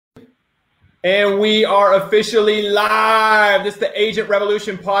And we are officially live. This is the Agent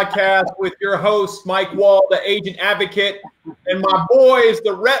Revolution podcast with your host, Mike Wall, the agent advocate, and my boys,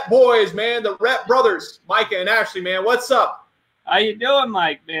 the Rhett boys, man, the Rhett brothers, Micah and Ashley, man. What's up? How you doing,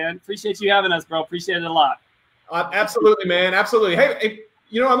 Mike, man? Appreciate you having us, bro. Appreciate it a lot. Absolutely, man. Absolutely. Hey,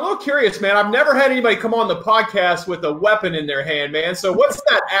 you know, I'm a little curious, man. I've never had anybody come on the podcast with a weapon in their hand, man. So what's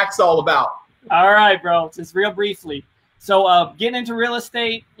that axe all about? All right, bro. Just real briefly. So getting into real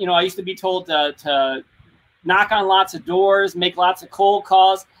estate, you know, I used to be told to knock on lots of doors, make lots of cold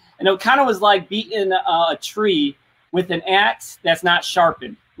calls. And it kind of was like beating a tree with an axe that's not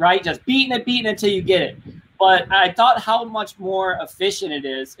sharpened, right? Just beating it until you get it. But I thought how much more efficient it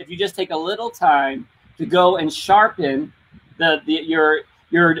is if you just take a little time to go and sharpen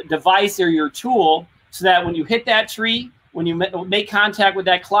your device or your tool so that when you hit that tree, when you make contact with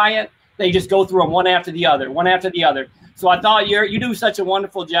that client, they just go through them one after the other, one after the other. So I thought you do such a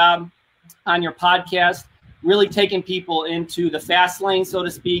wonderful job on your podcast, really taking people into the fast lane, so to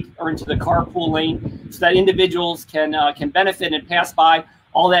speak, or into the carpool lane, so that individuals can benefit and pass by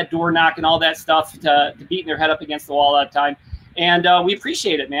all that door knocking, all that stuff, to beating their head up against the wall all that time. And we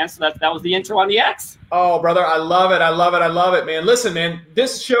appreciate it, man. So that was the intro on the X. Oh, brother, I love it. I love it. I love it, man. Listen, man,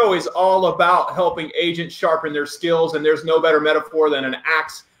 this show is all about helping agents sharpen their skills, and there's no better metaphor than an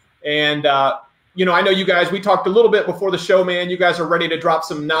axe. And you know, I know you guys, we talked a little bit before the show, man. You guys are ready to drop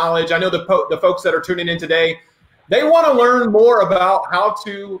some knowledge. I know the folks that are tuning in today, they want to learn more about how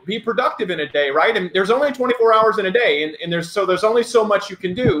to be productive in a day, right? And there's only 24 hours in a day, and there's only so much you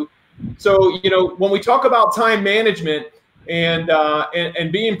can do. So, you know, when we talk about time management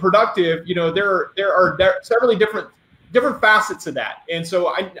and being productive, you know, there are several different facets of that. And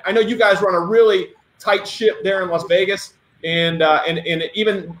so I know you guys run a really tight ship there in Las Vegas. And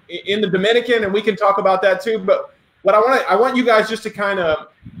even in the Dominican, and we can talk about that too. But what I want you guys just to kind of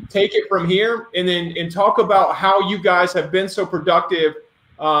take it from here and talk about how you guys have been so productive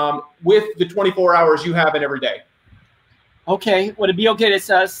with the 24 hours you have in every day. Okay, would it be okay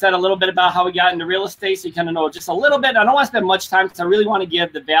to set a little bit about how we got into real estate, so you kind of know just a little bit? I don't want to spend much time because I really want to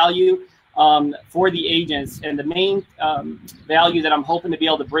give the value for the agents, and the main value that I'm hoping to be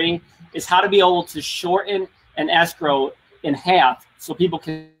able to bring is how to be able to shorten an escrow in half, so people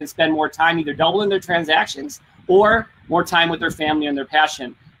can spend more time either doubling their transactions or more time with their family and their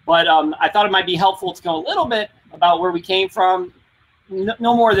passion. But I thought it might be helpful to go a little bit about where we came from,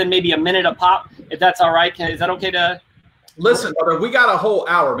 no more than maybe a minute a pop, if that's all right. Is that okay to? Listen, brother, we got a whole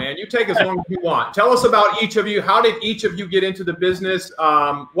hour, man. You take as long as you want. Tell us about each of you. How did each of you get into the business?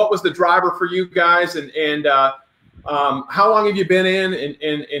 What was the driver for you guys? And how long have you been in?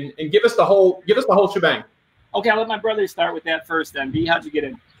 And give us the whole shebang. Okay, I'll let my brother start with that first then. B, how'd you get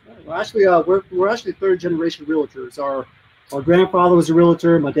in? Well, actually, we're actually third-generation realtors. Our grandfather was a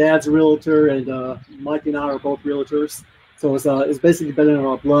realtor, my dad's a realtor, and Mike and I are both realtors. So it's basically been in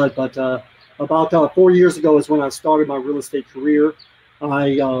our blood. But about 4 years ago is when I started my real estate career.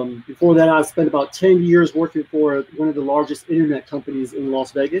 Before that, I spent about 10 years working for one of the largest internet companies in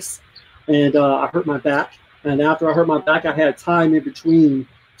Las Vegas, and I hurt my back. And after I hurt my back, I had time in between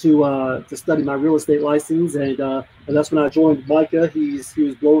to study my real estate license, and that's when I joined Micah. He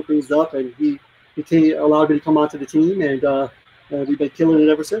was blowing things up, and he allowed me to come onto the team, and we've been killing it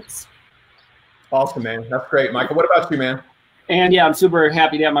ever since. Awesome, man. That's great, Micah. What about you, man? And yeah, I'm super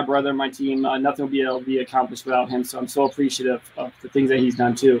happy to have my brother on my team. Nothing will be able to be accomplished without him, so I'm so appreciative of the things that he's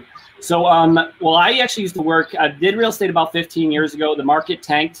done too. So, well, I actually used to work. I did real estate about 15 years ago. The market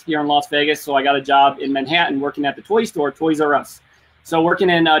tanked here in Las Vegas, so I got a job in Manhattan working at the toy store, Toys R Us. So working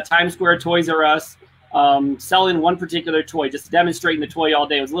in Times Square, Toys R Us, selling one particular toy, just demonstrating the toy all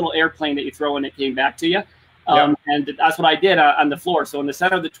day. It was a little airplane that you throw and it came back to you. And that's what I did on the floor. So in the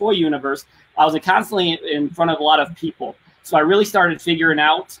center of the toy universe, I was constantly in front of a lot of people. So I really started figuring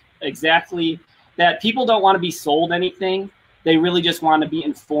out exactly that people don't want to be sold anything. They really just want to be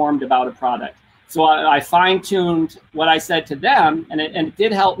informed about a product. So I fine-tuned what I said to them, and it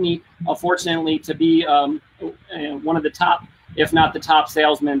did help me, fortunately, to be one of the top, if not the top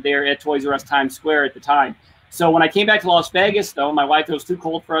salesman there at Toys R Us Times Square at the time. So when I came back to Las Vegas, though, my wife, it was too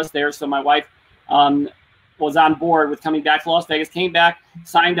cold for us there. So my wife was on board with coming back to Las Vegas, came back,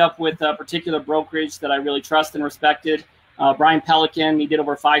 signed up with a particular brokerage that I really trust and respected. Brian Pelican, he did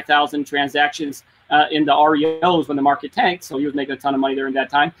over 5,000 transactions in the REOs when the market tanked. So he was making a ton of money during that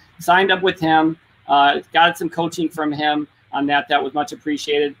time. Signed up with him, got some coaching from him on that. That was much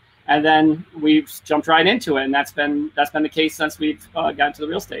appreciated. And then we've jumped right into it, and that's been the case since we've gotten into the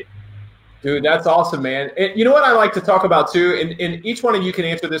real estate. Dude, that's awesome, man. And you know what I like to talk about too, and each one of you can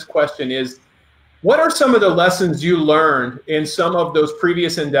answer this question, is what are some of the lessons you learned in some of those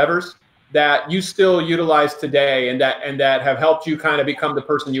previous endeavors that you still utilize today and that have helped you kind of become the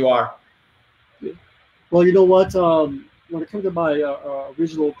person you are? Well, you know what? When it comes to my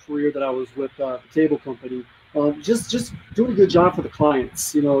original career that I was with the cable company, just doing a good job for the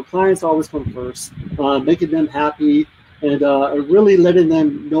clients. You know, clients always come first, making them happy and really letting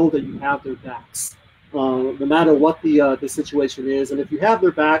them know that you have their backs, no matter what the situation is. And if you have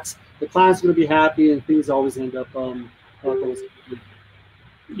their backs, the client's going to be happy, and things always end up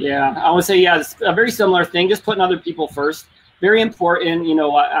Yeah, I would say, yeah, it's a very similar thing, just putting other people first. Very important. You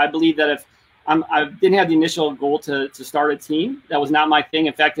know, I believe that if I didn't have the initial goal to start a team, that was not my thing.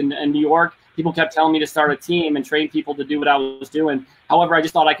 In fact, in New York, people kept telling me to start a team and train people to do what I was doing. However, I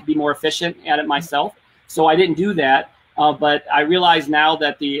just thought I could be more efficient at it myself. So I didn't do that. But I realize now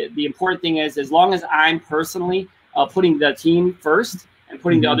that the important thing is, as long as I'm personally putting the team first and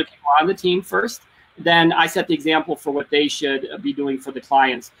putting the other people on the team first, then I set the example for what they should be doing for the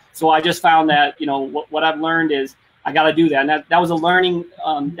clients. So I just found that, you know, what I've learned is I got to do that. And that was a learning,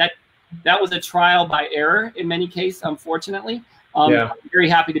 that was a trial by error in many cases, unfortunately. I'm very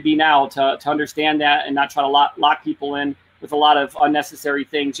happy to be now to understand that and not try to lock people in with a lot of unnecessary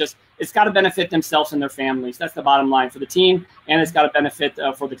things. Just, it's got to benefit themselves and their families. That's the bottom line for the team, and it's got to benefit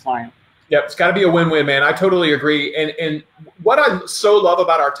for the client. Yep, it's got to be a win-win, man. I totally agree. And what I so love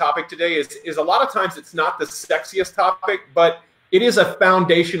about our topic today is a lot of times it's not the sexiest topic, but it is a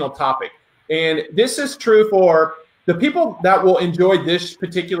foundational topic. And this is true for the people that will enjoy this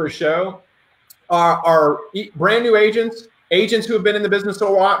particular show are brand new agents who have been in the business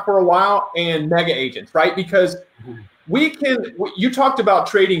for a while, and mega agents, right? Because you talked about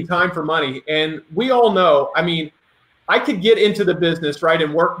trading time for money, and we all know, I mean, I could get into the business, right,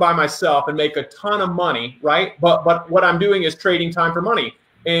 and work by myself and make a ton of money, right? But what I'm doing is trading time for money.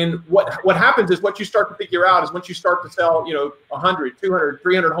 And what happens is, what you start to figure out is, once you start to sell, you know, 100, 200,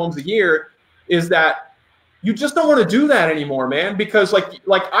 300 homes a year, is that you just don't want to do that anymore, man. Because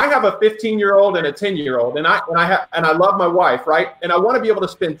like I have a 15-year-old and a 10-year-old, and I love my wife, right? And I want to be able to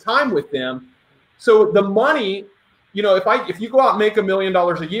spend time with them. So the money, you know, if you go out and make $1 million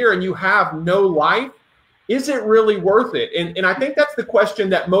a year and you have no life, is it really worth it? And I think that's the question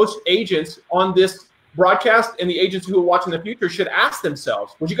that most agents on this broadcast and the agents who will watch in the future should ask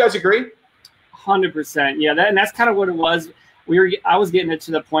themselves. Would you guys agree? 100%. Yeah, and that's kind of what it was. I was getting it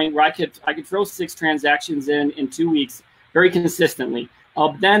to the point where I could throw 6 transactions in 2 weeks very consistently.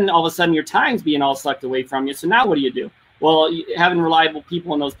 Then all of a sudden your time's being all sucked away from you. So now what do? Well, having reliable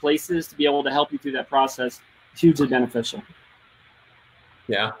people in those places to be able to help you through that process is hugely beneficial.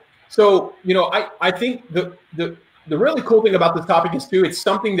 Yeah. So, you know, I think the really cool thing about this topic is, too, it's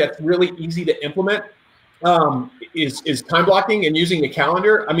something that's really easy to implement, is time blocking and using a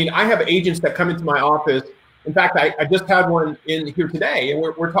calendar. I mean, I have agents that come into my office. In fact, I just had one in here today, and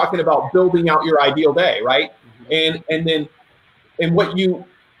we're talking about building out your ideal day, right? And what you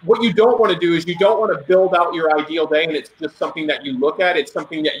don't want to do is, you don't want to build out your ideal day and it's just something that you look at. It's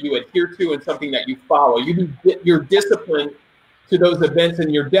something that you adhere to and something that you follow. You're disciplined to those events in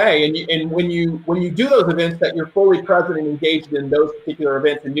your day, and when you do those events, that you're fully present and engaged in those particular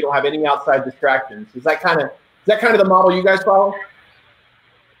events, and you don't have any outside distractions. Is that kind of the model you guys follow?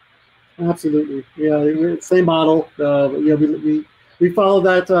 Absolutely, yeah, same model. Yeah, we follow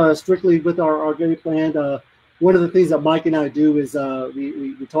that strictly with our game plan. One of the things that Mike and I do is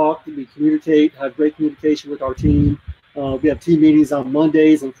we talk, we communicate, have great communication with our team. We have team meetings on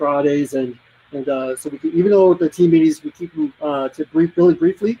Mondays and Fridays, and so we can, even though the team meetings, we keep them really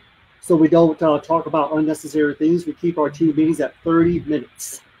briefly, so we don't talk about unnecessary things. We keep our team meetings at 30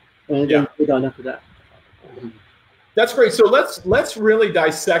 minutes, and then we're done after that. That's great. So let's really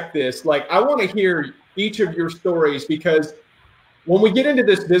dissect this. Like, I want to hear each of your stories, because when we get into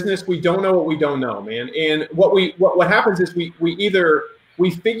this business, we don't know what we don't know, man. And what happens is we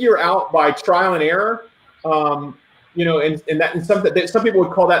figure out by trial and error. You know, and some people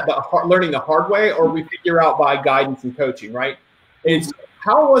would call that learning the hard way, or we figure out by guidance and coaching, right? And so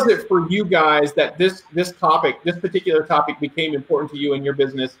how was it for you guys that this particular topic became important to you in your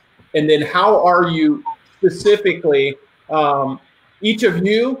business? And then how are you specifically, each of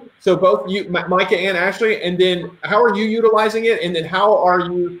you, so both you, Micah and Ashley, and then how are you utilizing it? And then how are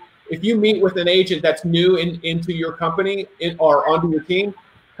you, if you meet with an agent that's new into your company or onto your team,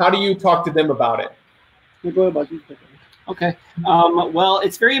 how do you talk to them about it? Okay. Well,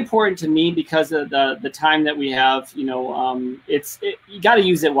 it's very important to me because of the time that we have. You know, you got to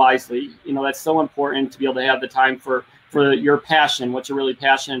use it wisely. You know, that's so important to be able to have the time for your passion, what you're really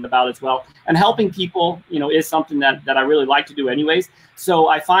passionate about as well. And helping people, you know, is something that I really like to do anyways. So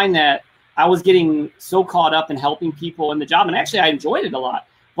I find that I was getting so caught up in helping people in the job, and actually I enjoyed it a lot.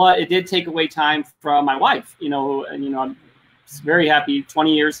 but it did take away time from my wife, and, I'm very happy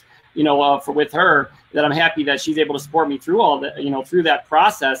 20 years, with her, that I'm happy that she's able to support me through all that, through that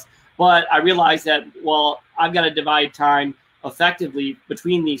process. But I realized that, well, I've got to divide time effectively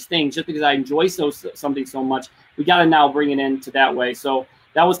between these things. Just because I enjoy something so much, we got to now bring it into that way. So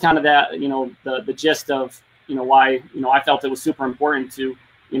that was kind of that, the gist of, why, I felt it was super important to,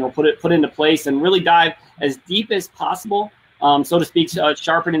 put into place and really dive as deep as possible, so to speak,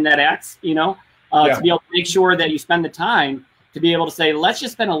 sharpening that axe, to be able to make sure that you spend the time to be able to say, let's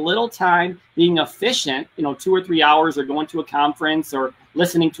just spend a little time being efficient, 2 or 3 hours, or going to a conference or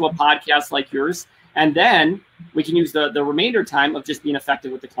listening to a podcast like yours. And then we can use the remainder time of just being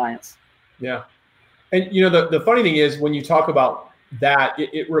effective with the clients. Yeah. And, the funny thing is, when you talk about that,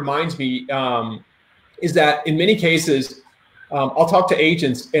 it reminds me, is that in many cases, I'll talk to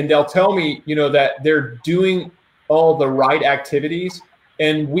agents and they'll tell me, that they're doing all the right activities,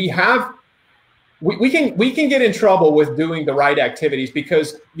 and we can get in trouble with doing the right activities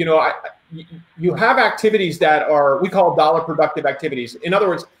because, you have activities that are, we call dollar productive activities. In other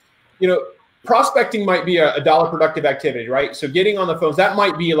words, prospecting might be a dollar productive activity, right? So getting on the phones, that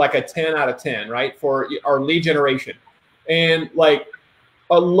might be like a 10 out of 10, right? For our lead generation. And like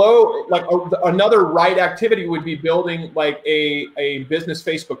another right activity would be building like a business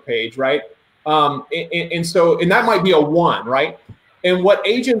Facebook page, right? And that might be a 1, right? And what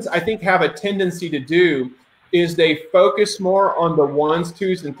agents, I think, have a tendency to do is they focus more on the 1s,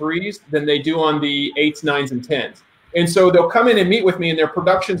 2s, and 3s than they do on the 8s, 9s, and 10s. And so they'll come in and meet with me, and their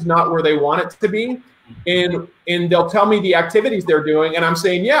production's not where they want it to be. And they'll tell me the activities they're doing. And I'm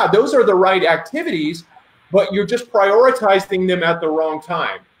saying, yeah, those are the right activities, but you're just prioritizing them at the wrong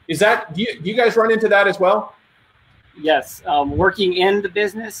time. Do you guys run into that as well? Yes. Working in the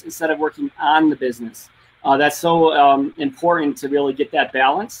business instead of working on the business. That's so important to really get that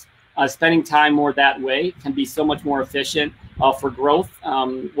balance. Spending time more that way can be so much more efficient for growth.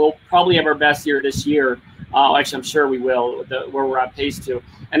 We'll probably have our best year this year. Actually, I'm sure we will, where we're on pace to.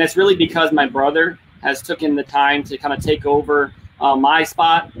 And it's really because my brother has taken the time to kind of take over my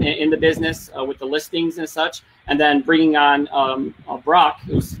spot in the business with the listings and such, and then bringing on Brock,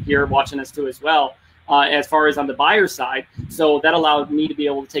 who's here watching us too as well, as far as on the buyer side. So that allowed me to be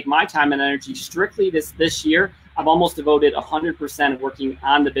able to take my time and energy strictly this year. I've almost devoted 100% of working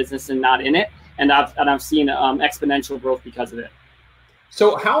on the business and not in it. And I've seen exponential growth because of it.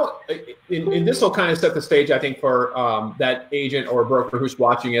 So how, and this will kind of set the stage, I think, for that agent or broker who's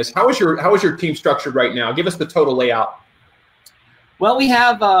watching us. How is your team structured right now? Give us the total layout. Well, we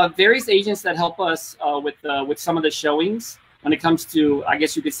have various agents that help us with some of the showings when it comes to, I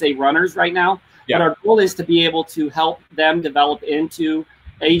guess you could say, runners right now. Yeah. But our goal is to be able to help them develop into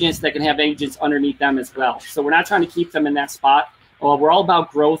agents that can have agents underneath them as well. So we're not trying to keep them in that spot. We're all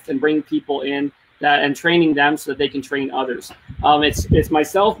about growth and bringing people in and training them so that they can train others. It's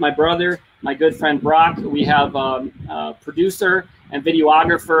myself, my brother, my good friend Brock. We have a producer and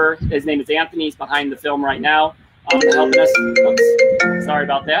videographer. His name is Anthony. He's behind the film right now, helping us. Oops, sorry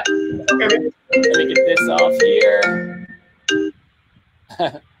about that. Let me get this off here.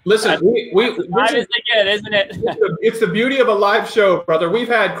 Listen, live is good, isn't it? It's the beauty of a live show, brother. We've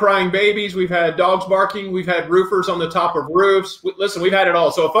had crying babies, we've had dogs barking, we've had roofers on the top of roofs. Listen, we've had it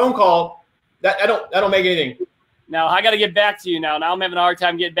all. So a phone call, that don't make anything. Now I got to get back to you. Now I'm having a hard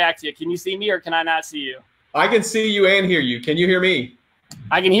time getting back to you. Can you see me or can I not see you? I can see you and hear you. Can you hear me?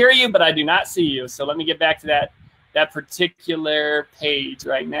 I can hear you, but I do not see you. So let me get back to that particular page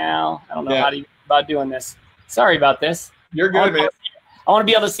right now. I don't know how to about doing this. Sorry about this. You're good, man. I want to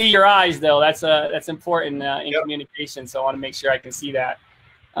be able to see your eyes, though. That's important in communication. So I want to make sure I can see that.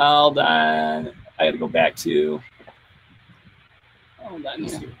 Hold on. I got to go back to. Hold on.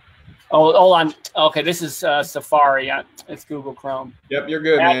 Oh, hold on. Okay, this is Safari. It's Google Chrome. Yep, you're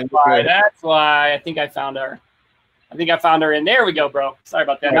good, that's man. Why, that's why I think I found her. In there. We go, bro. Sorry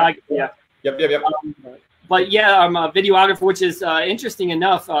about that. Right. Yep. But yeah, I'm a videographer, which is interesting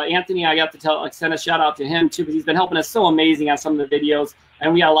enough. Anthony, I got to send a shout out to him too, because he's been helping us so amazing on some of the videos,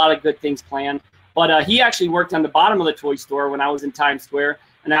 and we got a lot of good things planned. But he actually worked on the bottom of the toy store when I was in Times Square,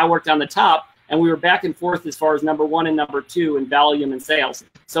 and I worked on the top, and we were back and forth as far as number 1 and number 2 in volume and sales.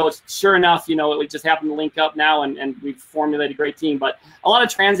 So it's sure enough, it just happened to link up now, and we've formulated a great team. But a lot of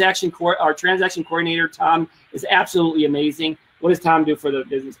our transaction coordinator, Tom, is absolutely amazing. What does Tom do for the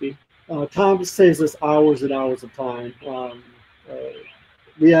business, B? Tom saves us hours and hours of time.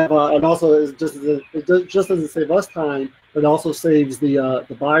 We have, and also it just doesn't save us time, but it also saves the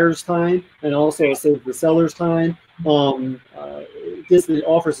buyer's time, and also saves the seller's time. Gets the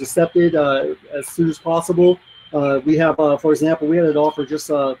offers accepted as soon as possible. We have, for example, we had an offer just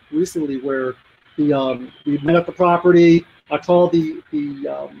recently where we met at the property. I called the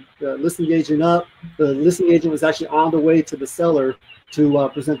listing agent up. The listing agent was actually on the way to the seller to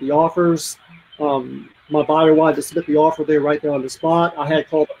present the offers. My buyer wanted to submit the offer there right there on the spot. I had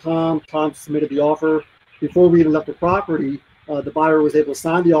called Tom. Tom submitted the offer. Before we even left the property, the buyer was able to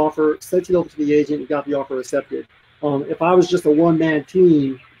sign the offer, sent it over to the agent, and got the offer accepted. If I was just a one-man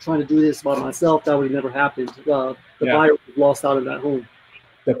team trying to do this by myself, that would have never happened. The buyer would have lost out on that home.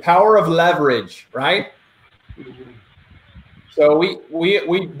 The power of leverage, right? Mm-hmm. So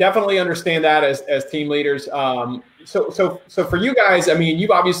we definitely understand that as team leaders. So for you guys, I mean,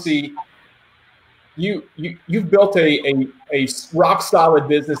 you've obviously you've built a rock solid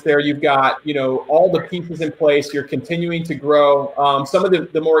business there. You've got, you know, all the pieces in place. You're continuing to grow. Some of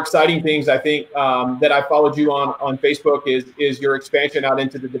the more exciting things I think that I followed you on Facebook is your expansion out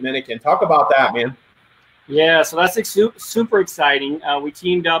into the Dominican. Talk about that, man. Yeah, so that's super exciting. We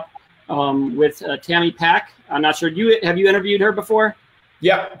teamed up with Tammy Pack. I'm not sure. Have you interviewed her before?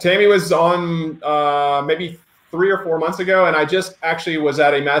 Yeah, Tammy was on maybe 3 or 4 months ago, and I just actually was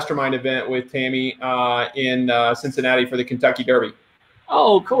at a mastermind event with Tammy in Cincinnati for the Kentucky Derby.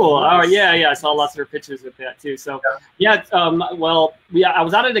 Oh, cool. Nice. Oh, yeah. I saw lots of her pictures with that too. So, I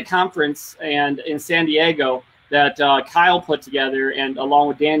was out at a conference and in San Diego that Kyle put together, and along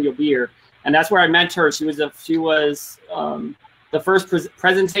with Daniel Beer, and that's where I met her. She was the first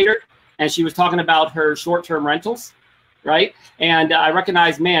presentator, and she was talking about her short-term rentals. Right. And I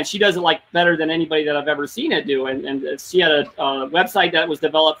recognized, man, she does it like better than anybody that I've ever seen it do. And she had a website that was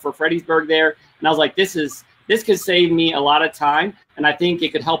developed for Fredericksburg there. And I was like, this could save me a lot of time. And I think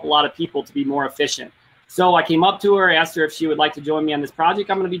it could help a lot of people to be more efficient. So I came up to her, asked her if she would like to join me on this project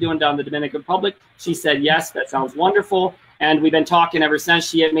I'm going to be doing down in the Dominican Republic. She said, yes, that sounds wonderful. And we've been talking ever since.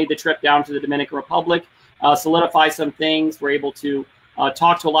 She had made the trip down to the Dominican Republic, solidify some things. We're able to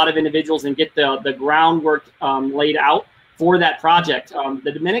talk to a lot of individuals and get the groundwork laid out for that project.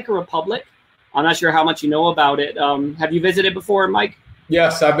 The Dominican Republic, I'm not sure how much you know about it. Have you visited before, Mike?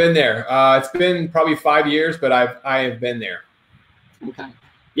 Yes, I've been there. It's been probably 5 years, but I have been there. Okay.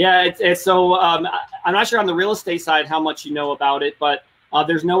 Yeah, it's so I'm not sure on the real estate side how much you know about it, but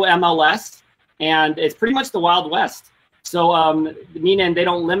there's no MLS, and it's pretty much the Wild West. So meaning they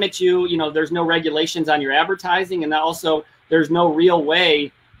don't limit you. You know, there's no regulations on your advertising, and also there's no real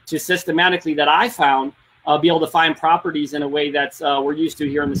way to systematically that I found be able to find properties in a way that's we're used to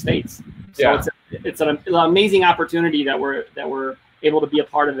here in the States. So it's an amazing opportunity that we're able to be a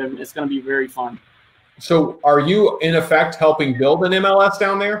part of it. And it's going to be very fun. So are you in effect helping build an MLS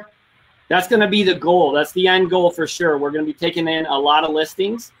down there? That's going to be the goal. That's the end goal for sure. We're going to be taking in a lot of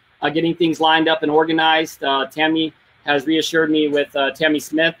listings, getting things lined up and organized. Tammy has reassured me with Tammy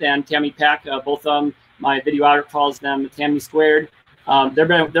Smith and Tammy Pack, both of them. My videographer calls them Tammy Squared.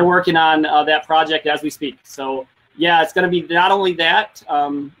 They're working on that project as we speak. So yeah, it's going to be not only that.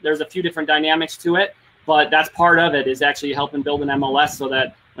 There's a few different dynamics to it, but that's part of it is actually helping build an MLS so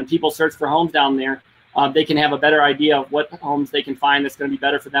that when people search for homes down there, they can have a better idea of what homes they can find that's going to be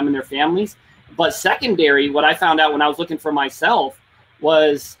better for them and their families. But secondary, what I found out when I was looking for myself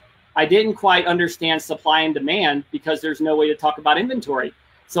was I didn't quite understand supply and demand because there's no way to talk about inventory.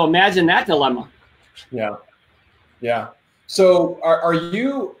 So imagine that dilemma. Yeah. Yeah. So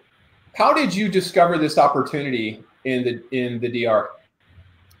how did you discover this opportunity in the DR?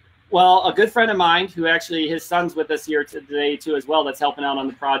 Well, a good friend of mine who actually his son's with us here today too as well, that's helping out on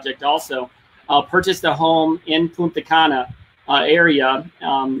the project also, purchased a home in Punta Cana area.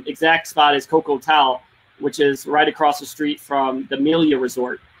 Exact spot is Coco Tal, which is right across the street from the Melia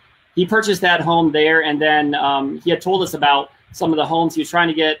Resort. He purchased that home there, and then he had told us about some of the homes he was trying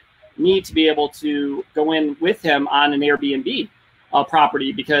to get me to be able to go in with him on an Airbnb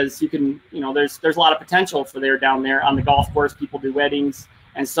property because you can, there's a lot of potential for there down there on the golf course. People do weddings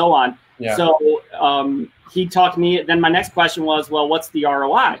and so on. Yeah. So he talked to me. Then my next question was, well, what's the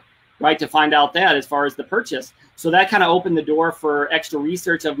ROI, right? To find out that as far as the purchase. So that kind of opened the door for extra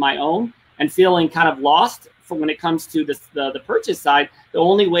research of my own and feeling kind of lost for when it comes to the purchase side. The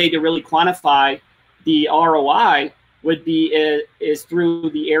only way to really quantify the ROI would be is through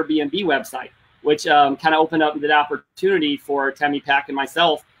the Airbnb website, which kind of opened up the opportunity for Tammy Pack and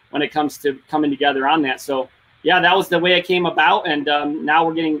myself when it comes to coming together on that. So yeah, that was the way it came about. And now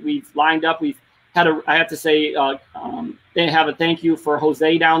we've lined up. We've had I have to say, they have a thank you for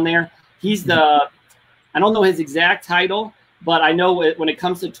Jose down there. He's I don't know his exact title, but I know when it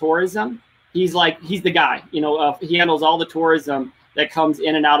comes to tourism, he's the guy, he handles all the tourism that comes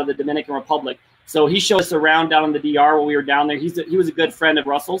in and out of the Dominican Republic. So he showed us around down in the DR when we were down there. He was a good friend of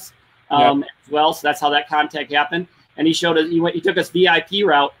Russell's. as well. So that's how that contact happened. And he showed us, he took us VIP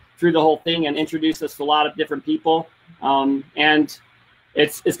route through the whole thing and introduced us to a lot of different people. And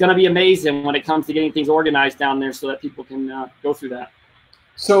it's going to be amazing when it comes to getting things organized down there so that people can go through that.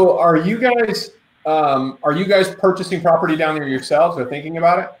 So are you guys purchasing property down there yourselves or thinking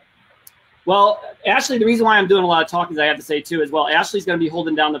about it? Well, Ashley, the reason why I'm doing a lot of talking, I have to say too, as well, Ashley's going to be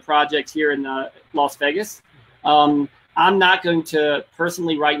holding down the project here in Las Vegas. I'm not going to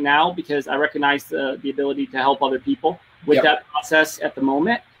personally right now because I recognize the ability to help other people with that process at the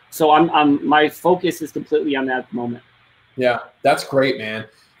moment. So my focus is completely on that at the moment. Yeah, that's great, man.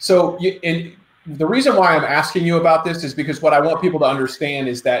 So and the reason why I'm asking you about this is because what I want people to understand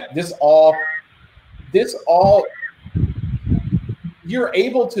is that this all you're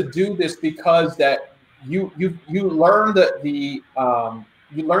able to do this because that you learn the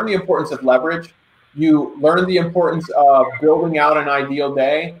importance of leverage. You learn the importance of building out an ideal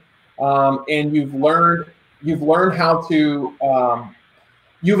day, and you've learned how to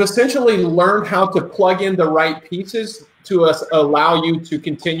you've essentially learned how to plug in the right pieces to allow you to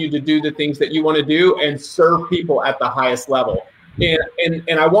continue to do the things that you want to do and serve people at the highest level. And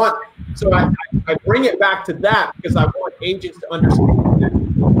I bring it back to that because I want agents to understand that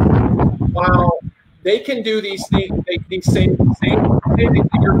while they can do these things, these same things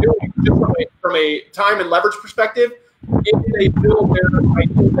that you're doing, just from a time and leverage perspective, if they build their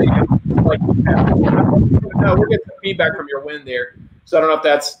ideal day, like no, we're getting some feedback from your win there, so I don't know if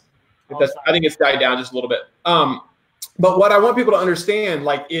that's I think it's died down just a little bit. But what I want people to understand,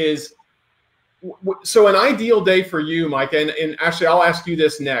 is so an ideal day for you, Mike, and actually I'll ask you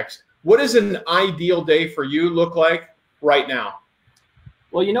this next. What does an ideal day for you look like right now?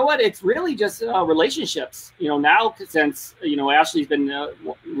 Well, you know what? It's really just relationships. Now since Ashley's been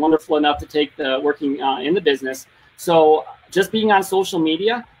wonderful enough to take the working in the business, so just being on social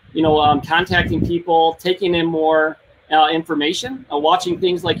media, contacting people, taking in more information, watching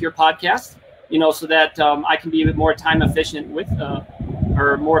things like your podcast, so that I can be a bit more time efficient with,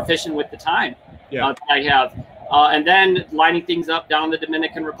 or more efficient with the time that I have. And then lining things up down in the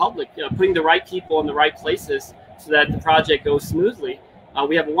Dominican Republic, putting the right people in the right places so that the project goes smoothly.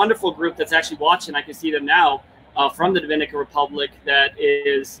 We have a wonderful group that's actually watching. I can see them now from the Dominican Republic that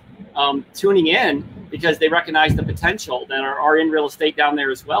is tuning in because they recognize the potential that are in real estate down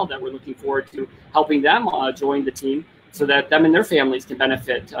there as well, that we're looking forward to helping them join the team so that them and their families can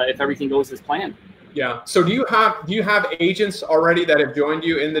benefit if everything goes as planned. Yeah. So do you have agents already that have joined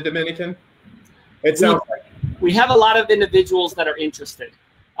you in the Dominican? It sounds like. We have a lot of individuals that are interested.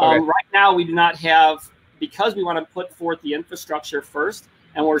 Okay. Right now, we do not have, because we want to put forth the infrastructure first,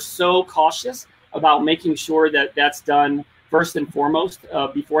 and we're so cautious about making sure that that's done first and foremost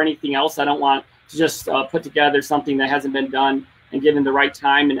before anything else. I don't want to just put together something that hasn't been done and given the right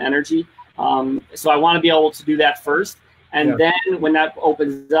time and energy. So I want to be able to do that first. And then when that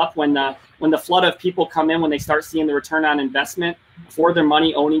opens up, when the flood of people come in, when they start seeing the return on investment for their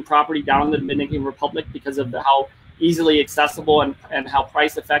money owning property down in the Dominican Republic because of how easily accessible and how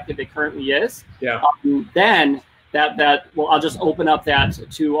price effective it currently is, then I'll just open up that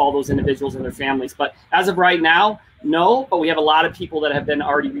to all those individuals and their families. But as of right now, no, but we have a lot of people that have been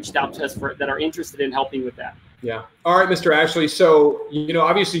already reached out to us that are interested in helping with that. Yeah. All right, Mr. Ashley. So,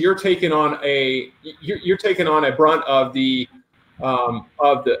 obviously you're taking on a brunt of the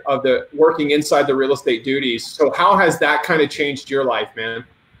working inside the real estate duties. So how has that kind of changed your life, man?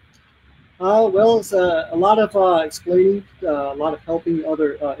 Well, it's a lot of explaining, a lot of helping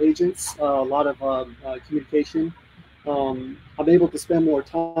other agents, a lot of communication. I'm able to spend more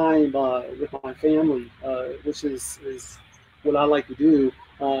time with my family, which is what I like to do,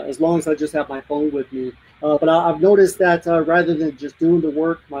 as long as I just have my phone with me. But I've noticed that rather than just doing the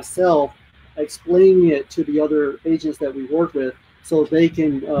work myself, explaining it to the other agents that we work with so they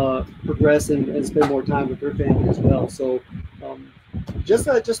can progress and spend more time with their family as well. So just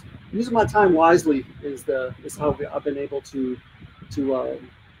using my time wisely is how I've been able to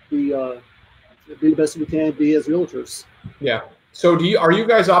be the best we can be as realtors. Yeah. So are you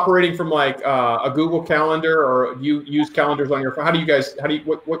guys operating from a Google Calendar, or do you use calendars on your phone?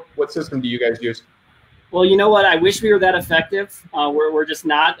 What system do you guys use? Well, you know what? I wish we were that effective. We're just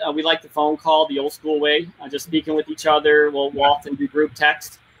not. We like the phone call the old school way, just speaking with each other. We'll often do group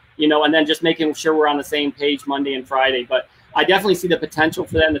text, and then just making sure we're on the same page Monday and Friday. But I definitely see the potential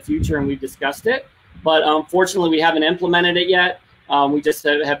for that in the future, and we've discussed it. But unfortunately, we haven't implemented it yet. We just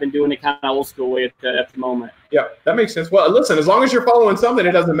have been doing it kind of old school way at the moment. Yeah, that makes sense. Well, listen, as long as you're following something,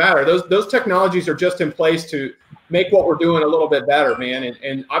 it doesn't matter. Those technologies are just in place to make what we're doing a little bit better, man.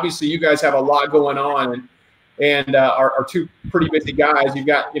 And obviously, you guys have a lot going on. and are two pretty busy guys. You've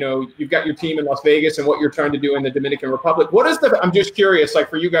got your team in Las Vegas and what you're trying to do in the Dominican Republic. What is I'm just curious, like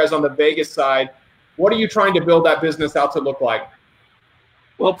for you guys on the Vegas side, what are you trying to build that business out to look like?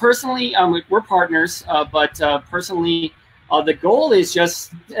 Well, personally, we're partners, but personally, the goal is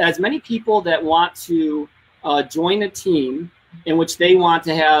just as many people that want to join a team in which they want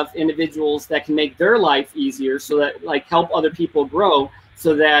to have individuals that can make their life easier, so that like help other people grow,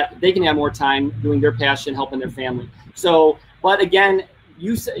 so that they can have more time doing their passion, helping their family. So, but again,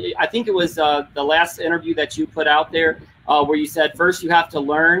 I think it was the last interview that you put out there where you said first you have to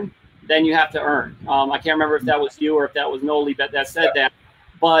learn, then you have to earn. I can't remember if that was you or if that was Noli that said that,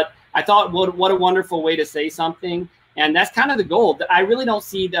 but I thought what a wonderful way to say something. And that's kind of the goal. I really don't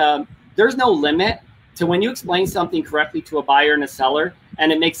see there's no limit to when you explain something correctly to a buyer and a seller,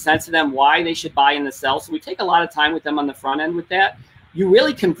 and it makes sense to them why they should buy and sell. So we take a lot of time with them on the front end with that. You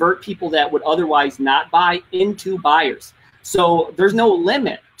really convert people that would otherwise not buy into buyers. So there's no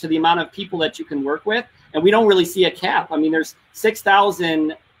limit to the amount of people that you can work with, and we don't really see a cap. I mean, there's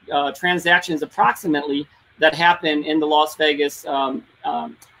 6,000 transactions approximately that happen in the Las Vegas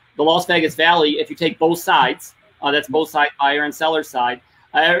Valley if you take both sides. That's both side, buyer and seller side,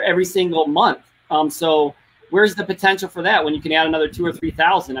 every single month. So where's the potential for that when you can add another 2,000 or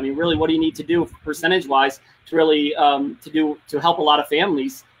 3,000? I mean, really, what do you need to do percentage-wise to really to help a lot of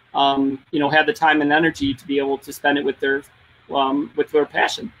families, have the time and energy to be able to spend it with their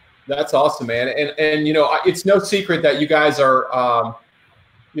passion? That's awesome, man. And it's no secret that you guys are,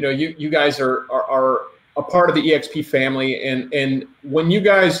 you guys are a part of the EXP family. And when you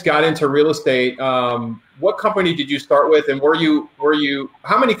guys got into real estate, what company did you start with, and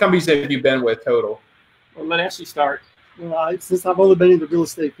how many companies have you been with total? Well, let Ashley start. Well, since I've only been in the real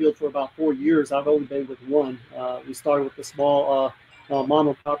estate field for about 4 years, I've only been with one. We started with a small mom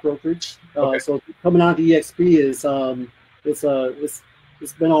and pop brokerage. Okay. So coming on to EXP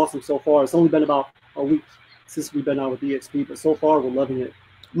it's been awesome so far. It's only been about a week since we've been out with EXP, but so far we're loving it.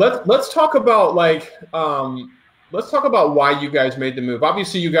 Let's talk about why you guys made the move.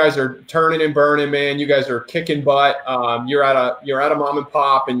 Obviously, you guys are turning and burning, man. You guys are kicking butt. You're at a mom and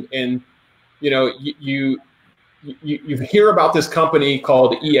pop, and you hear about this company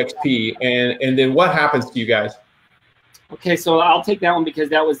called EXP, and then what happens to you guys? Okay, so I'll take that one because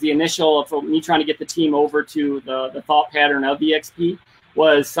that was the initial of me trying to get the team over to the thought pattern of EXP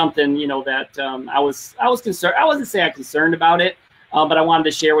was something that I was concerned. I wasn't saying I'm concerned about it. But I wanted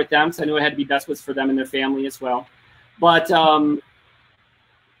to share with them because I knew it had to be best for them and their family as well. But to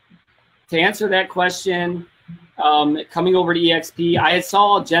answer that question, coming over to EXP, I had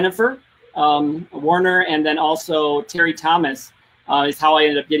saw Jennifer Warner and then also Terry Thomas is how I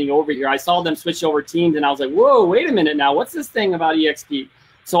ended up getting over here. I saw them switch over teams, and I was like, whoa, wait a minute now. What's this thing about EXP?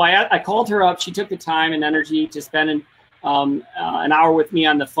 So I called her up. She took the time and energy to spend an hour with me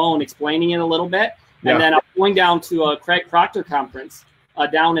on the phone explaining it a little bit. Yeah. And then I'm going down to a Craig Proctor conference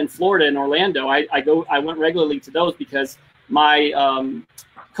down in Florida in Orlando. I went regularly to those because my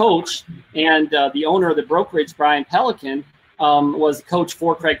coach and the owner of the brokerage, Brian Pelican, was coach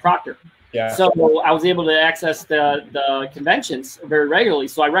for Craig Proctor. Yeah. So I was able to access the conventions very regularly.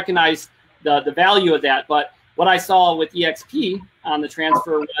 So I recognized the value of that. But what I saw with EXP on the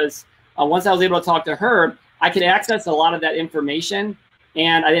transfer was once I was able to talk to her, I could access a lot of that information,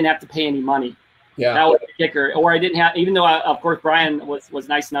 and I didn't have to pay any money. Yeah, that was the kicker. Or I didn't have, even though of course Brian was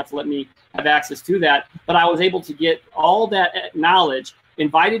nice enough to let me have access to that, but I was able to get all that knowledge,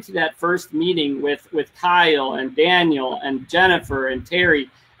 invited to that first meeting with Kyle and Daniel and Jennifer and Terry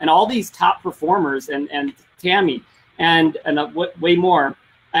and all these top performers and Tammy and way more.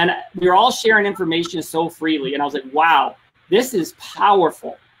 And we were all sharing information so freely. And I was like, wow, this is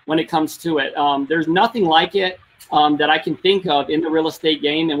powerful when it comes to it. There's nothing like it. That I can think of in the real estate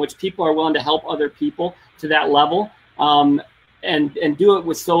game in which people are willing to help other people to that level and do it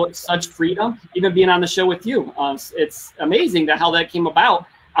with such freedom, even being on the show with you. It's amazing how that came about.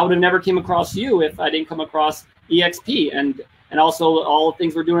 I would have never came across you if I didn't come across EXP and also all the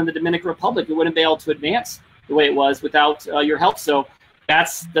things we're doing in the Dominican Republic. We wouldn't be able to advance the way it was without your help. So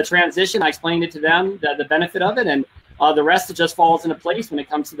that's the transition. I explained it to them, the benefit of it, and the rest just falls into place when it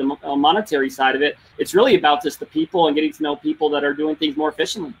comes to the monetary side of it. It's really about just the people and getting to know people that are doing things more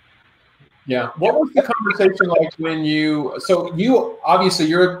efficiently. Yeah. What was the conversation like when you obviously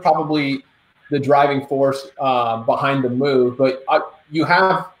you're probably the driving force behind the move, but you've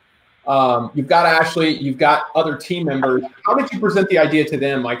got Ashley, you've got other team members. How did you present the idea to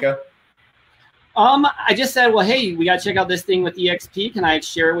them, Micah? I just said, well, hey, we got to check out this thing with EXP. Can I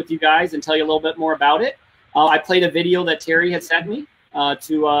share it with you guys and tell you a little bit more about it? I played a video that Terry had sent me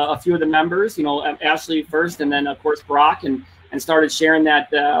to a few of the members, Ashley first, and then of course Brock, and started sharing that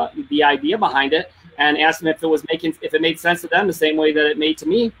the idea behind it, and asked them if it made sense to them the same way that it made to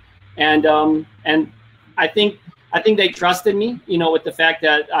me, and I think they trusted me, with the fact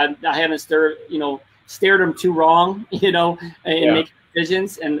that I haven't steered them too wrong, in making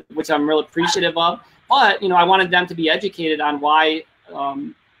decisions, and which I'm real appreciative of. But I wanted them to be educated on why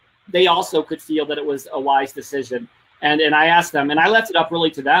they also could feel that it was a wise decision. And I asked them, and I left it up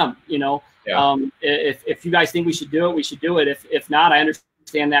really to them. If you guys think we should do it, we should do it. If not, I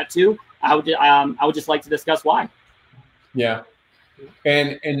understand that too. I would just like to discuss why. Yeah.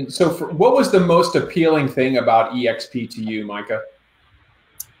 And so what was the most appealing thing about EXP to you, Micah?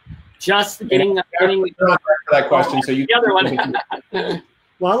 Just getting for that question. So you the other one.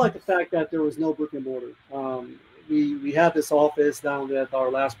 Well, I like the fact that there was no brick and mortar. We have this office down at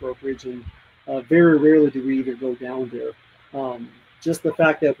our last brokerage, and very rarely do we even go down there. Just the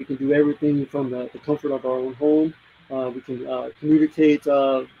fact that we can do everything from the comfort of our own home. We can communicate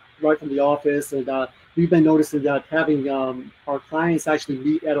right from the office, and we've been noticing that having our clients actually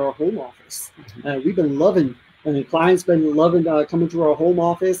meet at our home office. We've been loving, and the clients been loving coming to our home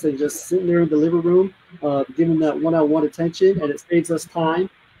office and just sitting there in the living room, giving that one-on-one attention, and it saves us time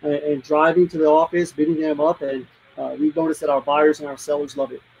and driving to the office, meeting them up, and we've noticed that our buyers and our sellers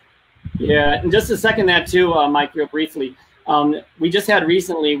love it. Yeah, and just to second that too, Mike, real briefly, we just had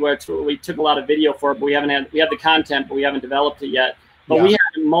recently where we took a lot of video for it, but we have the content, but we haven't developed it yet. But we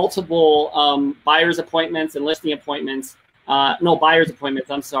had multiple buyers appointments and listing appointments, buyers appointments,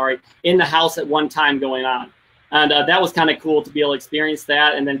 I'm sorry, in the house at one time going on. And that was kind of cool to be able to experience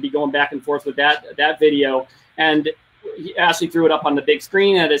that and then be going back and forth with that video. And he actually threw it up on the big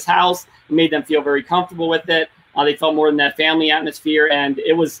screen at his house, made them feel very comfortable with it. They felt more in that family atmosphere, and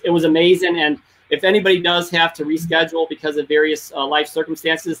it was amazing. And if anybody does have to reschedule because of various life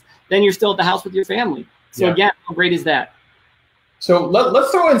circumstances, then you're still at the house with your family. So again, how great is that? So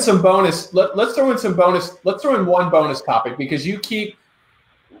let's throw in some bonus. Let's throw in one bonus topic, because you keep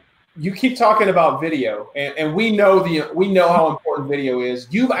talking about video, and we know how important video is.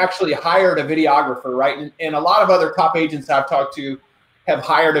 You've actually hired a videographer, right? And a lot of other top agents I've talked to have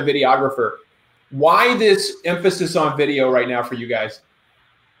hired a videographer. Why this emphasis on video right now for you guys?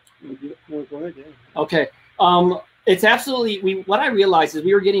 Okay. It's absolutely, what I realized is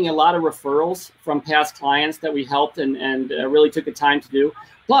we were getting a lot of referrals from past clients that we helped and really took the time to do.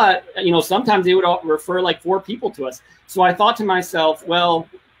 But, sometimes they would refer like 4 people to us. So I thought to myself, well,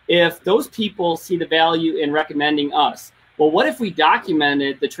 if those people see the value in recommending us, well, what if we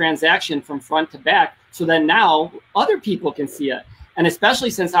documented the transaction from front to back so that now other people can see it? And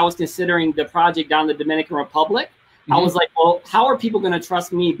especially since I was considering the project down in the Dominican Republic, I was like, well, how are people going to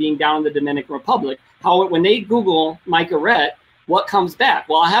trust me being down in the Dominican Republic? When they Google Micah Rhett, what comes back?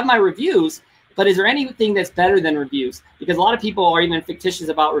 Well, I have my reviews, but is there anything that's better than reviews? Because a lot of people are even fictitious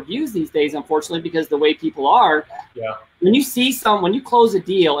about reviews these days, unfortunately, because the way people are. Yeah. When you close a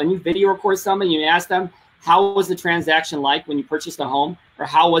deal and you video record somebody, you ask them, how was the transaction like when you purchased a home? Or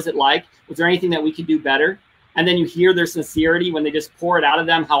how was it like? Was there anything that we could do better? And then you hear their sincerity when they just pour it out of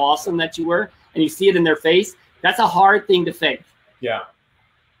them, how awesome that you were, and you see it in their face. That's a hard thing to fake. Yeah.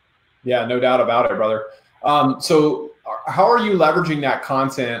 Yeah, no doubt about it, brother. So how are you leveraging that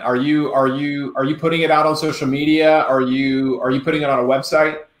content? Are you putting it out on social media? Are you putting it on a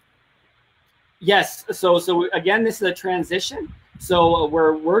website? Yes. So again, this is a transition. So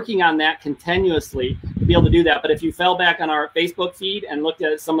we're working on that continuously to be able to do that. But if you fell back on our Facebook feed and looked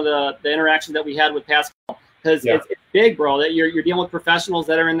at some of the interaction that we had with Pascal, because it's big, bro, that you're dealing with professionals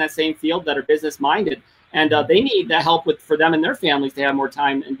that are in that same field that are business minded. And they need that help for them and their families to have more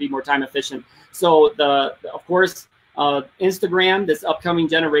time and be more time efficient. So of course, Instagram, this upcoming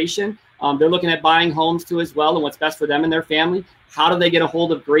generation, they're looking at buying homes too as well, and what's best for them and their family. How do they get a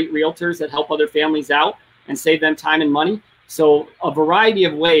hold of great realtors that help other families out and save them time and money? So a variety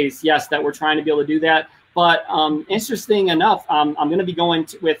of ways, yes, that we're trying to be able to do that. But interesting enough, I'm going to be going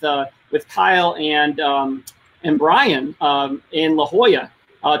with Kyle and Brian in La Jolla.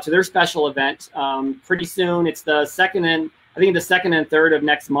 To their special event pretty soon. It's the second and 3rd of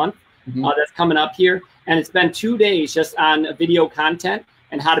next month that's coming up here, and it's been 2 days just on video content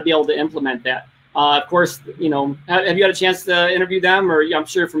and how to be able to implement that. Of course, have you had a chance to interview them, or I'm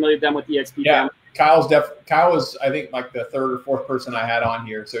sure you're familiar with them with EXP? Yeah, Kyle was I think like the 3rd or 4th person I had on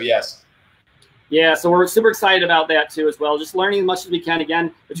here. So yes. Yeah, so we're super excited about that too as well. Just learning as much as we can,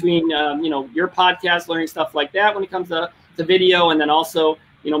 again, between your podcast, learning stuff like that when it comes to video, and then also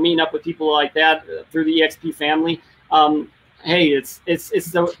meeting up with people like that through the EXP family. hey, it's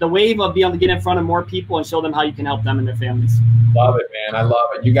the wave of being able to get in front of more people and show them how you can help them and their families. Love it, man. I love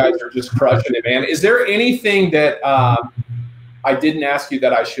it. You guys are just crushing it, man. Is there anything that I didn't ask you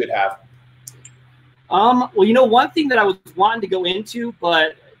that I should have? Well, you know, one thing that I was wanting to go into,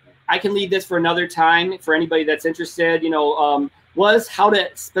 but I can leave this for another time for anybody that's interested, you know, was how to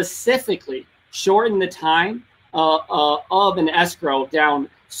specifically shorten the time of an escrow down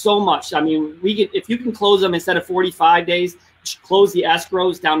so much. I mean, if you can close them instead of 45 days, close the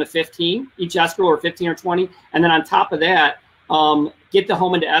escrows down to 15, each escrow, or 15 or 20. And then on top of that, get the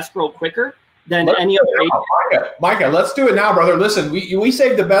home into escrow quicker than any other agent. Micah, let's do it now, brother. Listen, we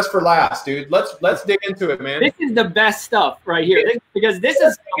saved the best for last, dude. Let's dig into it, man. This is the best stuff right here, because this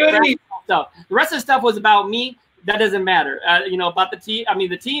is stuff. The rest of the stuff was about me. That doesn't matter. You know, about the team. I mean,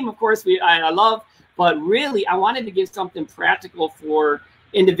 the team, of course, I love, but really, I wanted to give something practical for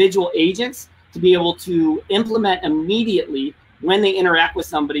individual agents to be able to implement immediately when they interact with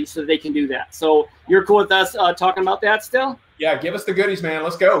somebody, so they can do that. So you're cool with us talking about that still? Yeah, give us the goodies, man.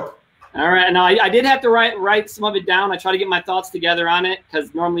 Let's go. All right. Now, I did have to write some of it down. I try to get my thoughts together on it,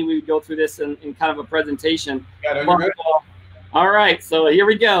 because normally we would go through this in kind of a presentation. Yeah, no, you're good. All right. So here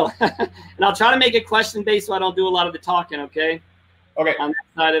we go. And I'll try to make it question-based so I don't do a lot of the talking, okay? Okay. On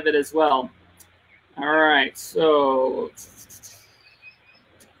that side of it as well. All right. So,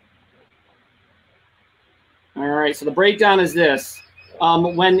 the breakdown is this.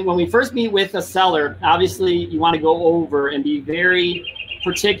 When we first meet with a seller, obviously you want to go over and be very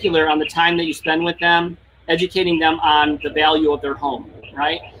particular on the time that you spend with them, educating them on the value of their home,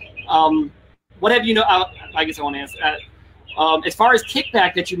 right? What have you know? I guess I want to ask that. As far as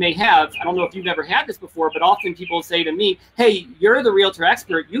kickback that you may have, I don't know if you've ever had this before, but often people say to me, hey, you're the realtor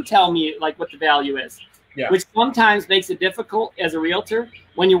expert. You tell me like what the value is. Yeah. Which sometimes makes it difficult as a realtor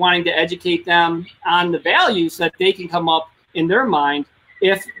when you're wanting to educate them on the value so that they can come up in their mind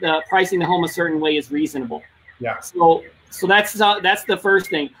if pricing the home a certain way is reasonable. Yeah. So that's the first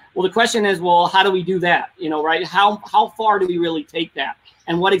thing. Well, the question is, well, how do we do that? You know, right? How far do we really take that?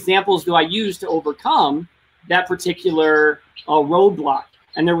 And what examples do I use to overcome that particular roadblock?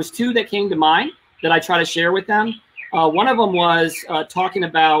 And there was two that came to mind that I try to share with them. One of them was talking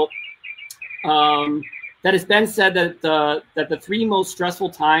about that it's been said that the three most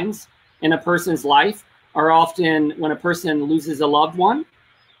stressful times in a person's life are often when a person loses a loved one,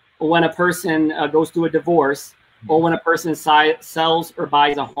 or when a person goes through a divorce, or when a person sells or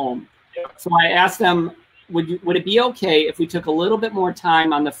buys a home. So I asked them, would it be okay if we took a little bit more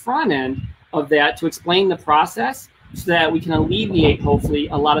time on the front end of that to explain the process so that we can alleviate, hopefully,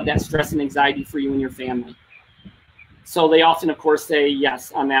 a lot of that stress and anxiety for you and your family? So they often, of course, say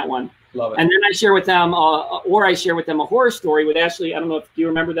yes on that one. Love it. And then I share with them, I share with them a horror story with Ashley. I don't know if you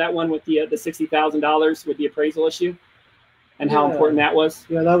remember that one with the $60,000 with the appraisal issue, and how important that was.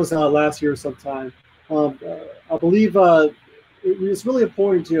 Yeah, that was last year sometime. I believe it's really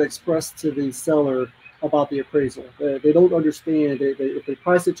important to express to the seller about the appraisal. They don't understand. If they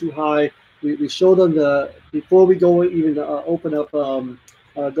price it too high, we show them before we go even open up,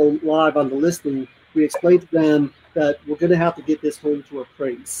 go live on the listing, we explain to them that we're going to have to get this home to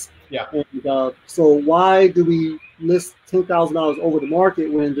appraise. Yeah. And so why do we list $10,000 over the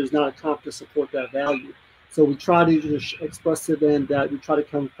market when there's not a comp to support that value? So we try to just express to them that we try to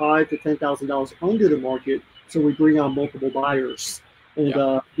come $5,000 to $10,000 under the market, so we bring on multiple buyers and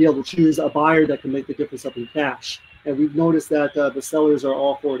be able to choose a buyer that can make the difference up in cash. And we've noticed that the sellers are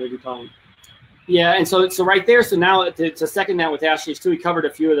all for it every time. Yeah, and so right there. So now to second that with Ashley's too, we covered a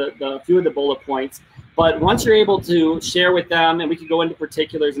few of the bullet points. But once you're able to share with them, and we could go into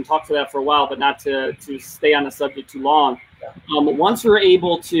particulars and talk for that for a while, but not to stay on the subject too long. Yeah. Once we're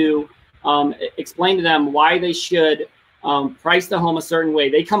able to explain to them why they should price the home a certain way,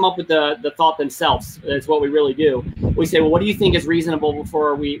 they come up with the thought themselves. That's what we really do. We say, well, what do you think is reasonable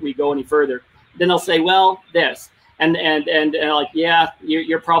before we go any further? Then they'll say, well, this. And like, yeah,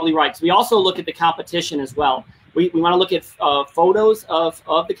 you're probably right. So we also look at the competition as well. We want to look at photos of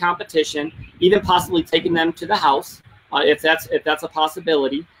the competition, even possibly taking them to the house, if that's a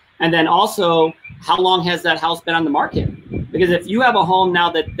possibility. And then also, how long has that house been on the market? Because if you have a home now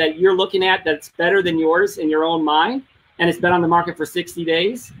that you're looking at that's better than yours in your own mind, and it's been on the market for 60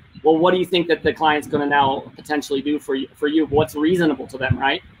 days, well, what do you think that the client's going to now potentially do for you? What's reasonable to them,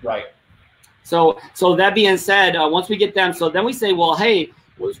 right? Right. So that being said, once we get them, so then we say, well, hey,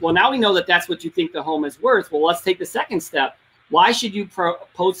 well, now we know that that's what you think the home is worth. Well, let's take the second step. Why should you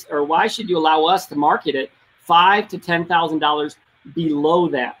why should you allow us to market it $5,000 to $10,000 below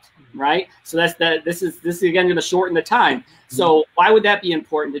that, right? So this is again going to shorten the time. So why would that be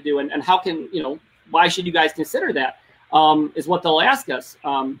important to do? And how can, why should you guys consider that? is what they'll ask us.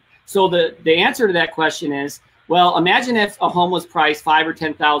 So the answer to that question is, well, imagine if a home was priced $5,000 or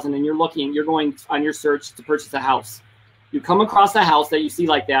 $10,000 and you're going on your search to purchase a house. You come across a house that you see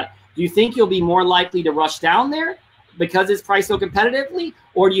like that. Do you think you'll be more likely to rush down there because it's priced so competitively,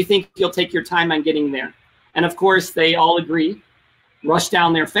 or do you think you'll take your time on getting there? And of course, they all agree, rush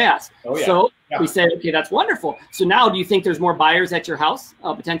down there fast. Oh, yeah. So we say, okay, that's wonderful. So now do you think there's more buyers at your house,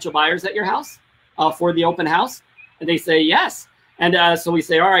 potential buyers at your house for the open house? And they say yes. And so we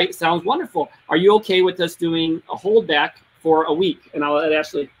say, all right, sounds wonderful. Are you okay with us doing a holdback for a week? And I'll let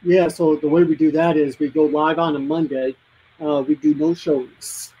Ashley. Yeah, so the way we do that is we go live on a Monday. We do no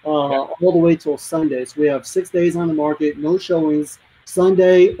showings all the way till Sunday. So we have 6 days on the market, no showings.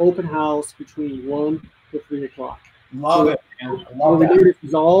 Sunday, open house between 1 to 3 o'clock. Love it, man. I love that.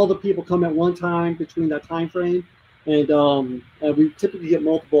 Because all the people come at one time between that time frame. And we typically get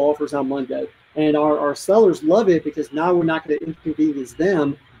multiple offers on Monday. And our sellers love it because now we're not going to inconvenience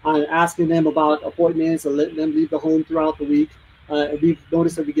them on asking them about appointments and letting them leave the home throughout the week. And we've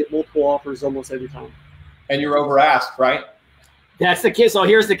noticed that we get multiple offers almost every time. And you're over asked, right? That's the kick. So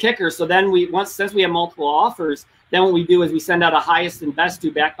here's the kicker. So then since we have multiple offers, then what we do is we send out a highest and best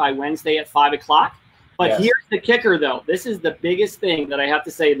due back by Wednesday at 5 o'clock. But here's the kicker, though. This is the biggest thing that I have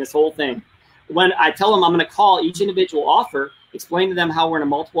to say in this whole thing. When I tell them I'm going to call each individual offer, explain to them how we're in a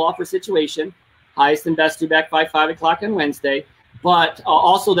multiple offer situation, highest and best due back by 5 o'clock on Wednesday, but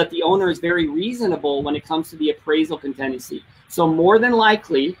also that the owner is very reasonable when it comes to the appraisal contingency. So more than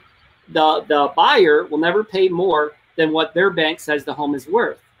likely, the buyer will never pay more than what their bank says the home is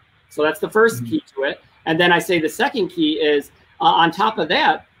worth. So that's the first key to it. And then I say the second key is on top of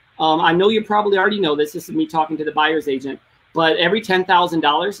that, I know you probably already know this. This is me talking to the buyer's agent, but every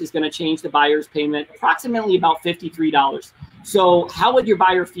 $10,000 is going to change the buyer's payment approximately about $53. So how would your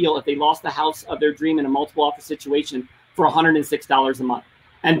buyer feel if they lost the house of their dream in a multiple offer situation for $106 a month?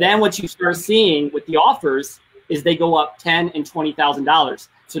 And then what you start seeing with the offers is they go up $10,000 and $20,000.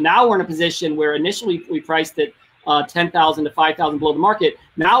 So now we're in a position where initially we priced it $10,000 to $5,000 below the market.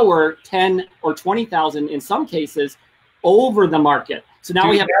 Now we're $10,000 or $20,000 in some cases over the market. So now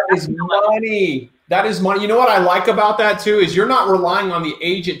we have that is money. That is money. You know what I like about that too is you're not relying on the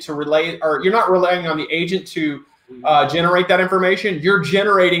agent to relay, or you're not relying on the agent to generate that information. You're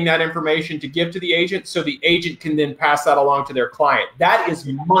generating that information to give to the agent, so the agent can then pass that along to their client. That is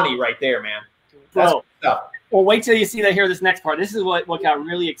money right there, man. That's stuff. Well, wait till you see that. Hear this next part. This is what got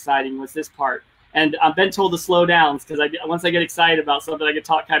really exciting was this part. And I've been told to slow down because once I get excited about something, I can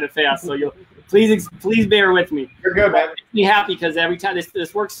talk kind of fast. So you'll please bear with me. You're good, man. It makes me happy because every time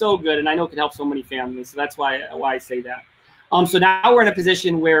this works so good, and I know it can help so many families. So that's why I say that. So now we're in a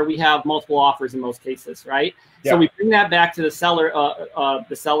position where we have multiple offers in most cases, right? Yeah. So we bring that back to the seller of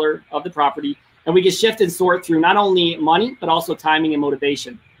the property, and we can shift and sort through not only money but also timing and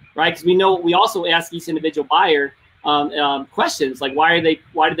motivation, right? Because we also ask each individual buyer questions like why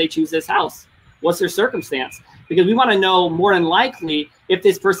did they choose this house? What's their circumstance? Because we want to know more than likely if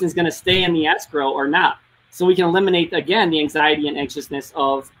this person is going to stay in the escrow or not. So we can eliminate, again, the anxiety and anxiousness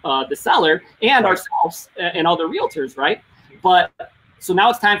of the seller and ourselves and other realtors, right? But so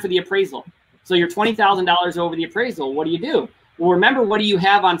now it's time for the appraisal. So you're $20,000 over the appraisal. What do you do? Well, remember, what do you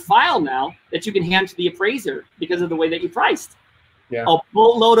have on file now that you can hand to the appraiser because of the way that you priced? Yeah. A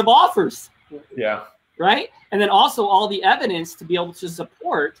boatload of offers. Yeah. Right? And then also all the evidence to be able to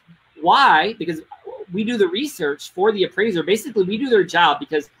support why, because we do the research for the appraiser. Basically, we do their job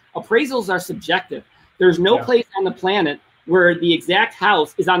because appraisals are subjective. There's no place on the planet where the exact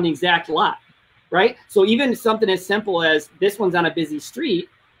house is on the exact lot, right? So even something as simple as this one's on a busy street,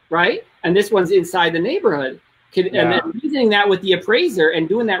 right? And this one's inside the neighborhood. And then using that with the appraiser and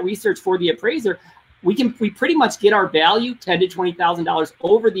doing that research for the appraiser, we pretty much get our value $10,000 to $20,000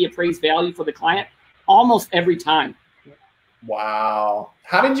 over the appraised value for the client almost every time. Wow.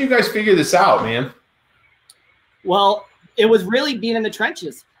 How did you guys figure this out, man? Well, it was really being in the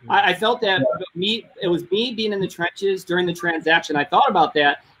trenches. I felt that it was me being in the trenches during the transaction. I thought about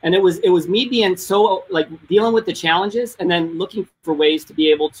that, and it was me being so like dealing with the challenges and then looking for ways to be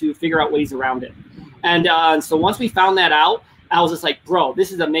able to figure out ways around it. And so once we found that out, I was just like, bro,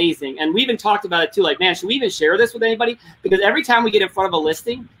 this is amazing. And we even talked about it too. Like, man, should we even share this with anybody? Because every time we get in front of a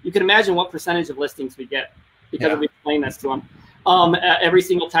listing, you can imagine what percentage of listings we get because we explain this to them. Every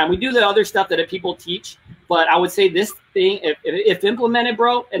single time. We do the other stuff that people teach, but I would say this thing, if implemented,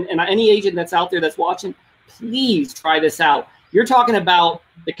 bro, and any agent that's out there that's watching, please try this out. You're talking about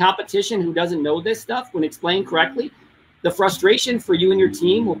the competition who doesn't know this stuff when explained correctly. The frustration for you and your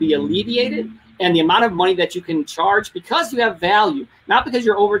team will be alleviated, and the amount of money that you can charge because you have value, not because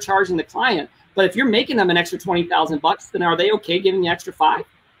you're overcharging the client, But if you're making them an extra $20,000, then are they okay giving you extra $5,000?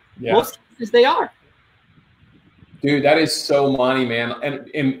 Yeah. Most cases they are. Dude, that is so money, man.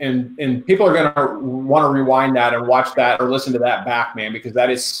 And people are going to want to rewind that and watch that or listen to that back, man, because that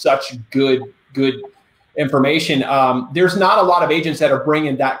is such good information. There's not a lot of agents that are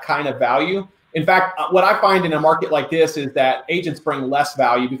bringing that kind of value. In fact, what I find in a market like this is that agents bring less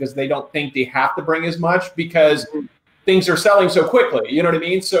value because they don't think they have to bring as much because things are selling so quickly. You know what I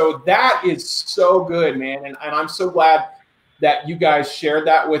mean? So that is so good, man. And I'm so glad that you guys shared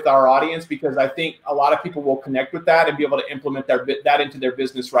that with our audience, because I think a lot of people will connect with that and be able to implement that into their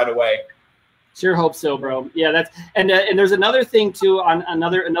business right away. Sure hope so, bro. Yeah, that's and there's another thing too on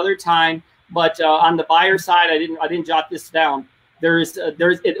another time, but on the buyer side, I didn't jot this down.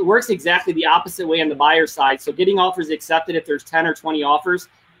 It works exactly the opposite way on the buyer side. So getting offers accepted, if there's 10 or 20 offers,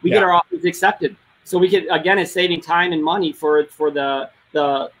 we get our offers accepted. So we get, again, it's saving time and money for the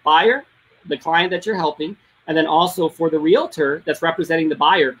buyer, the client that you're helping, and then also for the realtor that's representing the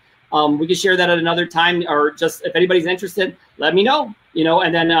buyer. We can share that at another time, or just if anybody's interested, let me know,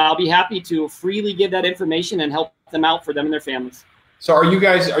 and then I'll be happy to freely give that information and help them out for them and their families. So are you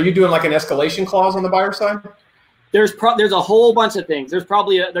doing like an escalation clause on the buyer side? There's a whole bunch of things. There's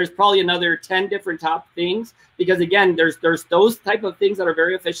probably another 10 different top things, because again, there's those type of things that are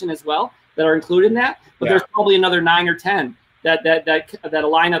very efficient as well that are included in that, but there's probably another 9 or 10 that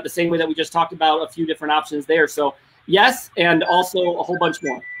align up the same way that we just talked about, a few different options there. So yes, and also a whole bunch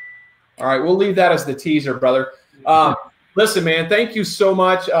more. All right, we'll leave that as the teaser, brother. Listen, man, thank you so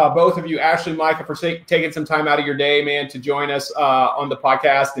much, both of you, Ashley, Micah, for taking some time out of your day, man, to join us on the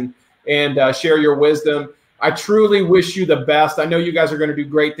podcast and share your wisdom. I truly wish you the best. I know you guys are going to do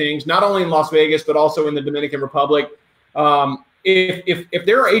great things, not only in Las Vegas, but also in the Dominican Republic. If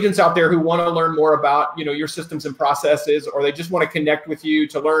there are agents out there who want to learn more about, your systems and processes, or they just want to connect with you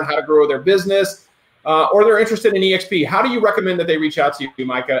to learn how to grow their business, or they're interested in EXP, how do you recommend that they reach out to you,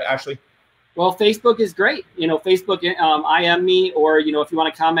 Micah, Ashley? Well, Facebook is great. Facebook, IM me, or, if you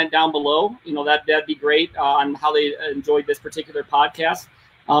want to comment down below, that'd be great on how they enjoyed this particular podcast.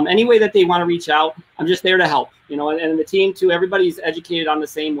 Any way that they want to reach out, I'm just there to help, and the team too, everybody's educated on the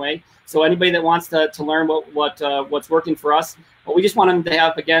same way. So anybody that wants to learn what's working for us, but we just want them to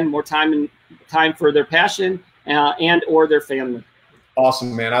have, again, more time for their passion and or their family.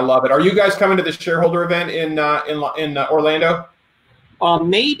 Awesome, man. I love it. Are you guys coming to the shareholder event in Orlando?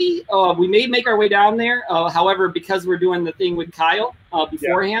 Maybe we may make our way down there. However, because we're doing the thing with Kyle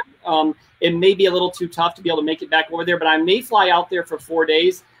beforehand, it may be a little too tough to be able to make it back over there. But I may fly out there for 4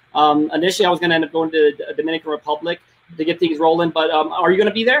 days. Initially, I was going to end up going to the Dominican Republic to get things rolling. But are you going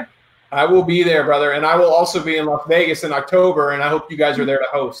to be there? I will be there, brother. And I will also be in Las Vegas in October. And I hope you guys are there to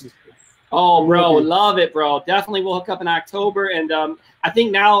host. Oh, bro, love it, bro. Definitely we'll hook up in October. And I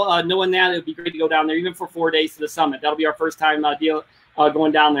think now, knowing that, it would be great to go down there, even for 4 days to the summit. That'll be our first time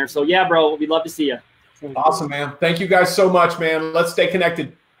going down there. So, yeah, bro, we'd love to see you. Awesome, man. Thank you guys so much, man. Let's stay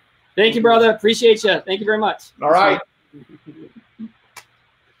connected. Thank you, brother. Appreciate you. Thank you very much. All right.